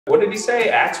What did he say?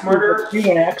 Axe murderer? You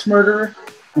an axe murderer?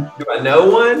 Do I know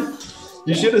one?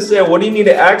 You should have said, what do you need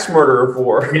an axe murderer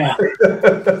for? Yeah.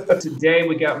 Today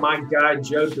we got my guy,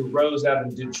 Joe DeRose out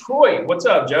in Detroit. What's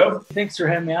up, Joe? Thanks for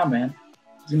having me on, man.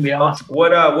 It's going to be awesome.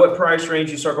 What price range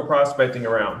you circle prospecting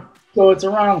around? So it's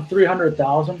around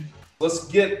 300,000. Let's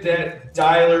get that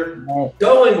dialer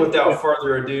going without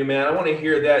further ado, man. I want to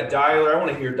hear that dialer. I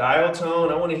want to hear dial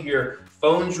tone. I want to hear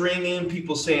phones ringing,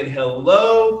 people saying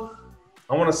hello.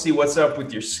 I want to see what's up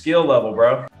with your skill level,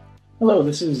 bro. Hello,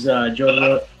 this is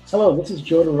Joe. Hello, this is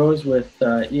Joe DeRose with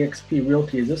eXp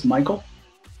Realty. Is this Michael?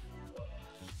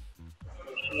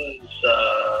 This is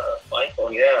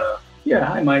Michael, yeah. Yeah,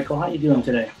 hi Michael. How you doing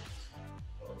today?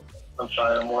 I'm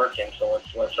fine. I'm working. So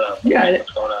what's up? Yeah,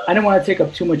 what's going on? I didn't want to take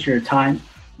up too much of your time.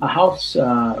 A house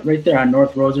right there on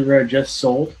North Roosevelt just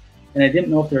sold, and I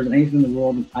didn't know if there's anything in the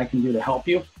world I can do to help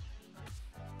you.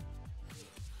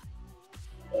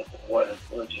 What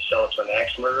did you sell it to an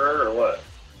axe murderer or what?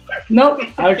 Nope.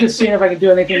 I was just seeing if I could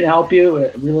do anything to help you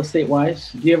real estate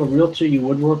wise. Do you have a realtor you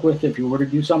would work with if you were to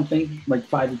do something like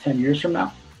 5 to 10 years from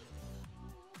now?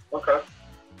 Okay.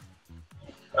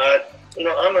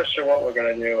 I'm not sure what we're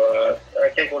going to do. I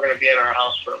think we're going to be in our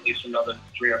house for at least another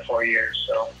 3 or 4 years.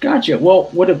 So. Gotcha. Well,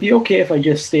 would it be okay if I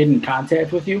just stayed in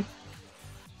contact with you?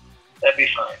 That'd be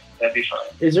fine. That'd be fine.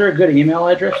 Is there a good email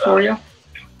address for you?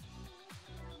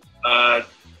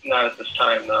 Not at this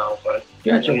time, no. But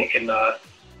gotcha. You can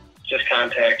just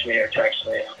contact me or text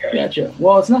me. Okay. Gotcha.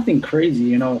 Well, it's nothing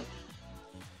crazy,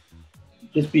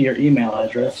 Just be your email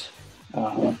address.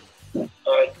 I'm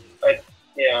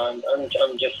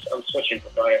switching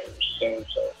providers soon,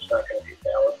 so it's not going to be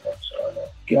valid. So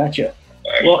gotcha.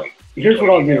 Actually, well, here's what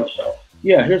I'll do. So.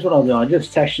 Yeah, here's what I'll do. I'll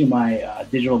just text you my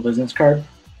digital business card,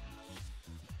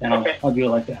 and okay. I'll do it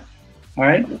like that. All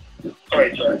right? All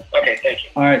right, sir. Okay, thank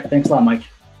you. All right, thanks a lot, Mike.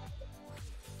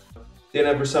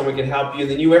 Dinner for someone can help you.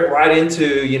 And then you went right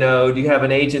into, do you have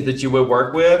an agent that you would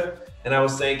work with? And I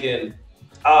was thinking,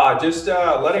 just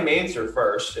let him answer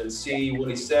first and see what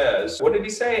he says. What did he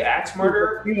say? Axe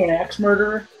murderer? You an axe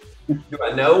murderer? Do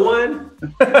I know one?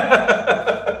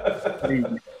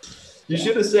 You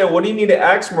should have said, what do you need an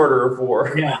axe murderer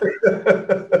for? Yeah.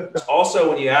 Also,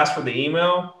 when you asked for the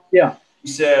email, yeah,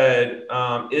 you said,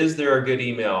 is there a good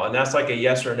email? And that's like a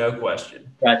yes or no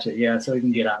question. Gotcha. Yeah, so we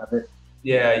can get out of it.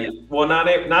 Yeah. Well, not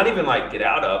even like get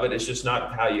out of it. It's just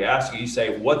not how you ask it. You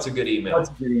say, what's a good email?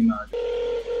 What's a good email?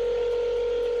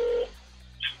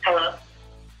 Hello.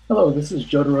 Hello, this is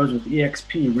Joe DeRose with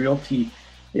eXp Realty.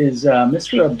 Is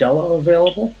Mr. Abdullah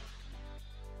available?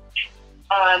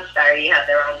 Oh, I'm sorry, you have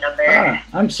the wrong number.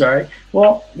 I'm sorry.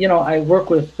 Well, I work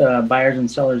with buyers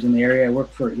and sellers in the area. I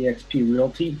work for eXp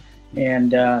Realty,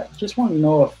 and just want to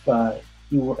know if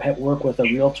you work with a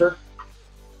realtor.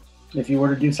 If you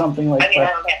were to do something like that. I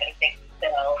don't have anything to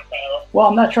sell, so. Well,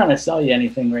 I'm not trying to sell you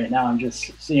anything right now. I'm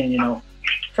just seeing,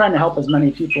 trying to help as many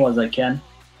people as I can.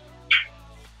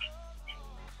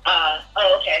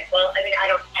 Okay. Well, I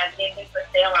don't have anything for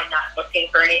sale. I'm not looking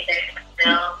for anything to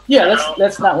sell. Yeah,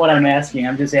 that's not what I'm asking.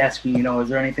 I'm just asking, is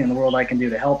there anything in the world I can do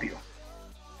to help you?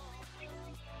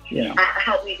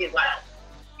 Help me do what?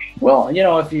 Well,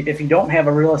 if you don't have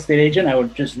a real estate agent, I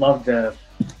would just love to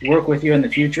work with you in the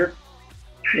future.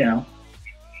 I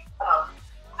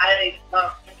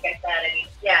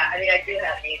do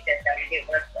have an agent that we do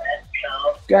work with, so.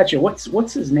 Gotcha.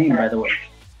 What's his name, by the way?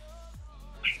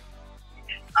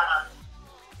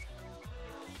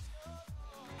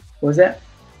 What was that?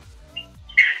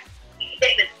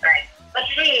 David's right. But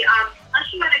hey,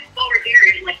 unless you want to go over here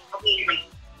and help me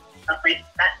a place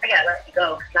that I gotta let you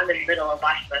go because I'm in the middle of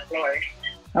washing my floors.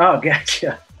 Oh,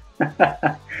 gotcha.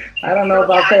 I don't know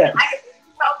about that. I can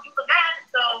help you with that,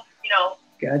 so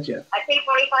Gotcha. I pay $45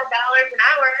 an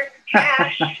hour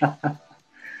cash.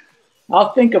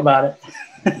 I'll think about it.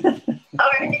 All right, got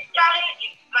it.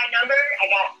 My number. I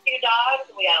got 2 dogs.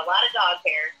 We got a lot of dog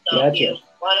hair. So gotcha. If you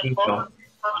want to pull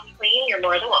clean, you're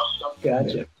more than welcome.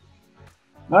 Gotcha.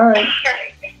 All right.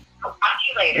 I'll talk to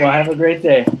you later. Well, have a great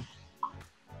day.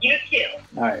 You too.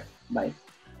 All right. Bye.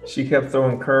 She kept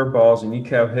throwing curveballs and you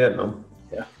kept hitting them.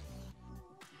 Yeah.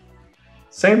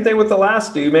 Same thing with the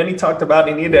last dude, man. He talked about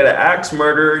he needed an axe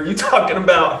murderer. You talking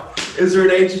about, is there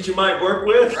an agent you might work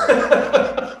with?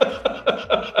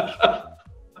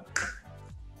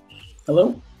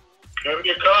 Hello? Whoever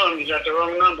you're calling, you got the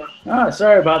wrong number.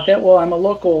 Sorry about that. Well, I'm a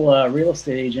local real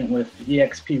estate agent with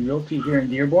eXp Realty here in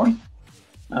Dearborn.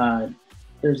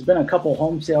 There's been a couple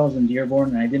home sales in Dearborn,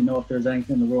 and I didn't know if there's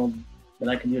anything in the world that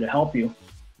I can do to help you.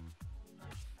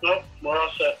 Nope, we're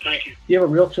all set. Thank you. Do you have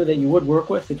a realtor that you would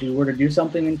work with if you were to do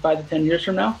something in 5 to 10 years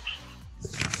from now?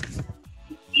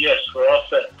 Yes. We're all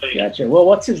set. Peace. Gotcha. Well,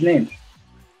 what's his name?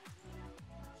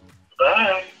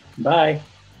 Bye. Bye.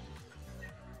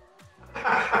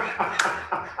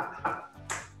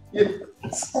 Yes.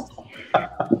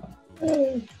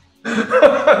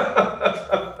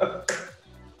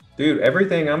 Dude,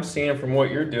 everything I'm seeing from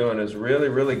what you're doing is really,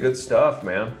 really good stuff,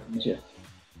 man. Gotcha.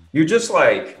 You're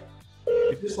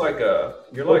like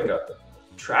a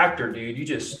tractor, dude. You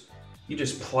just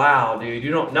plow,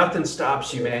 dude. Nothing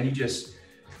stops you, man. You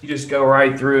just go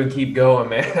right through and keep going,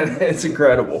 man. It's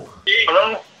incredible.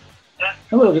 Hello?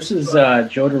 Hello, this is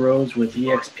Joe DeRose with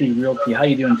eXp Realty. How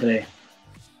you doing today?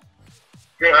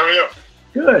 Good, how are you?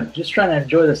 Good. Just trying to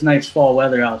enjoy this nice fall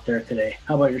weather out there today.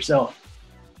 How about yourself?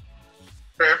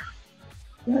 Fair.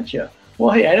 Gotcha.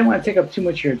 Well, hey, I didn't want to take up too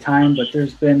much of your time, but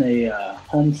there's been a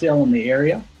home sale in the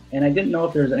area, and I didn't know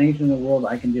if there's anything in the world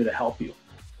I can do to help you.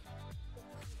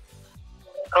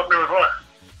 Help me with what?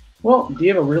 Well, do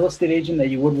you have a real estate agent that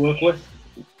you would work with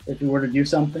if you were to do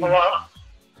something? Well,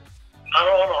 I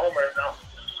don't own a home right now.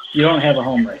 You don't have a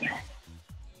home right now.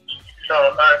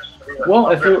 So, nice. Well,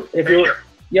 if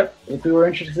you were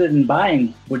interested in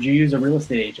buying, would you use a real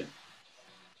estate agent?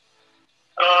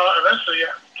 Eventually,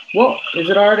 yeah. Well, is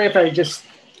it alright if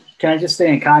can I just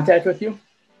stay in contact with you?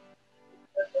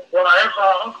 Well, I have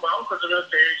my uncle's a real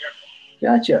estate agent.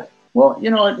 Gotcha. Well,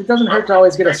 it doesn't hurt to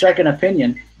always get a second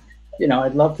opinion.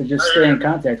 I'd love to just stay in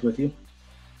contact with you.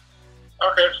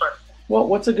 Okay, it's fine. Well,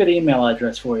 what's a good email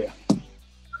address for you?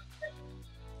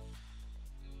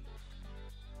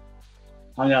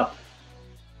 Hung up.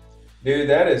 Dude,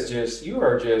 you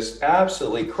are just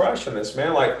absolutely crushing this,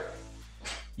 man. Like,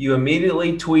 you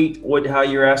immediately tweet how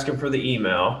you're asking for the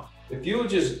email. If you would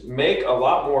just make a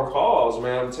lot more calls,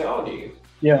 man, I'm telling you,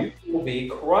 you will be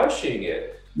crushing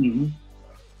it. Mm-hmm.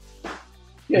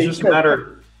 Yeah, it's just a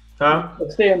matter, huh?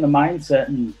 Stay in the mindset,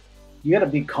 and you got to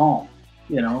be calm.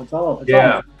 It's all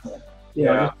just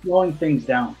slowing things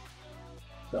down.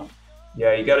 So.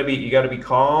 Yeah, you got to be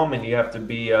calm, and you have to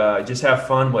be just have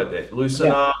fun with it.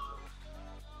 Loosen up.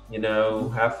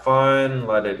 Have fun.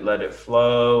 Let it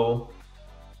flow.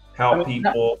 Help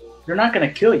people. They're not going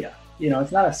to kill you.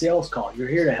 It's not a sales call. You're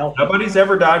here to help. Nobody's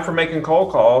ever died from making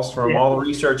cold calls from all the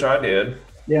research I did.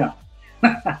 Yeah.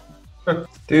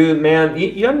 Dude, man, do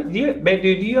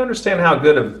you understand how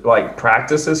good of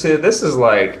practice this is? This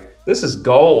is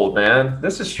gold, man.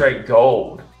 This is straight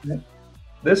gold. Yeah.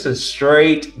 This is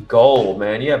straight gold,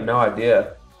 man. You have no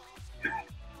idea.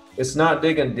 It's not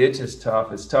digging ditches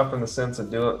tough. It's tough in the sense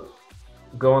of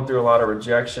going through a lot of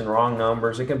rejection, wrong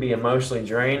numbers. It can be emotionally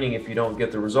draining if you don't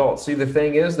get the results. See, the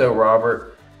thing is though,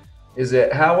 Robert, is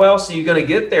that how else are you going to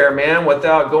get there, man,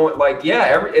 without going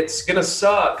it's going to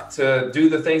suck to do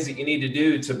the things that you need to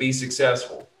do to be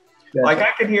successful. Yeah. Like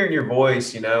I can hear in your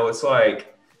voice, it's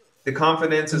like the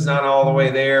confidence is not all the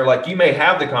way there. Like you may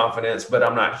have the confidence, but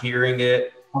I'm not hearing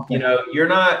it. Okay. You're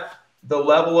not the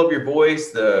level of your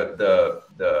voice, the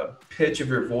pitch of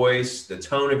your voice, the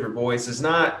tone of your voice it's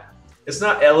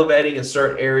not elevating in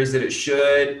certain areas that it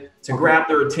should to grab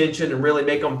their attention and really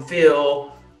make them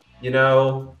feel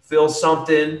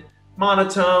something.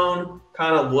 Monotone,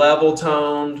 kind of level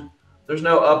toned. There's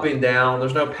no up and down.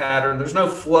 There's no pattern. There's no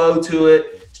flow to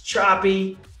it. It's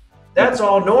choppy. That's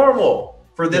all normal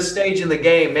for this stage in the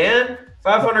game, man.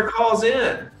 500 calls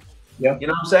in. Yeah. You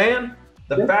know what I'm saying?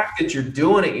 The fact that you're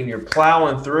doing it and you're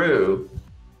plowing through,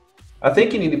 I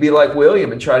think you need to be like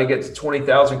William and try to get to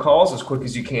 20,000 calls as quick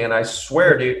as you can. I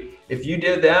swear, dude, if you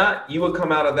did that, you would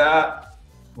come out of that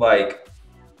like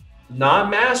not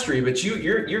mastery, but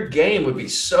your game would be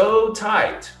so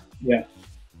tight. Yeah.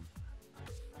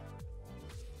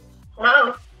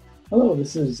 Hello. Hello,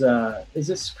 this is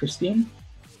this Christine?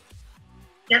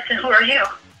 Yes, and who are you?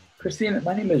 Christine,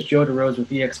 my name is Joe DeRose with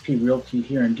eXp Realty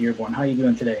here in Dearborn. How are you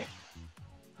doing today?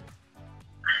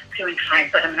 I'm doing fine,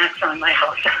 but I'm not selling my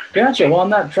house. Gotcha. Well, I'm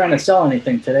not trying to sell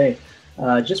anything today.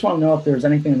 Just want to know if there's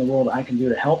anything in the world I can do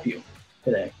to help you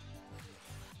today.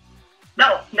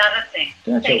 No, not a thing.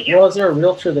 Gotcha. Thank you. Well, is there a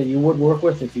realtor that you would work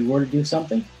with if you were to do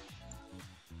something?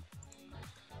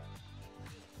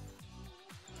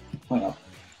 Well,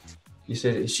 she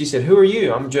said, who are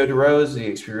you? I'm Joe DeRose, the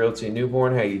eXp Realty in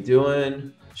Newborn. How you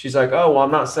doing? She's like, oh, well,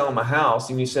 I'm not selling my house.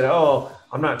 And you said, oh,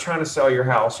 I'm not trying to sell your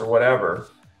house or whatever.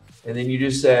 And then you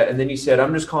said,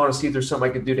 I'm just calling to see if there's something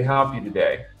I could do to help you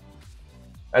today.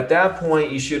 At that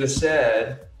point, you should have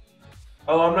said,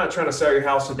 oh, I'm not trying to sell your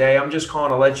house today. I'm just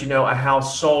calling to let you know a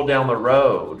house sold down the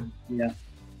road. Yeah.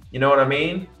 You know what I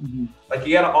mean? Mm-hmm. Like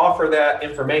you got to offer that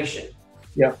information.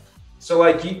 Yeah. So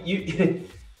like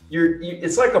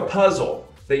it's like a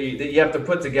puzzle that you have to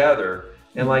put together.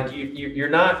 And like you're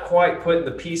not quite putting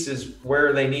the pieces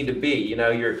where they need to be.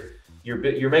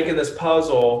 you're making this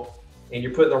puzzle and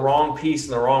you're putting the wrong piece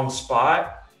in the wrong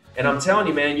spot. And I'm telling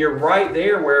you, man, you're right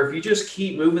there where if you just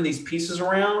keep moving these pieces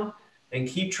around and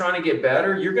keep trying to get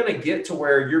better, you're going to get to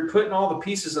where you're putting all the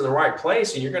pieces in the right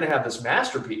place and you're going to have this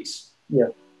masterpiece. Yeah.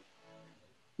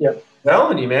 Yep. I'm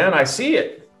telling you, man, I see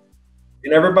it.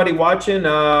 And everybody watching,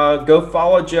 go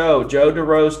follow Joe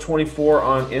DeRose 24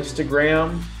 on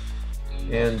Instagram,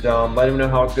 and let him know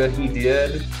how good he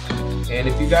did. And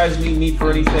if you guys need me for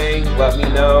anything, let me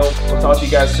know. We'll talk to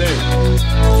you guys soon.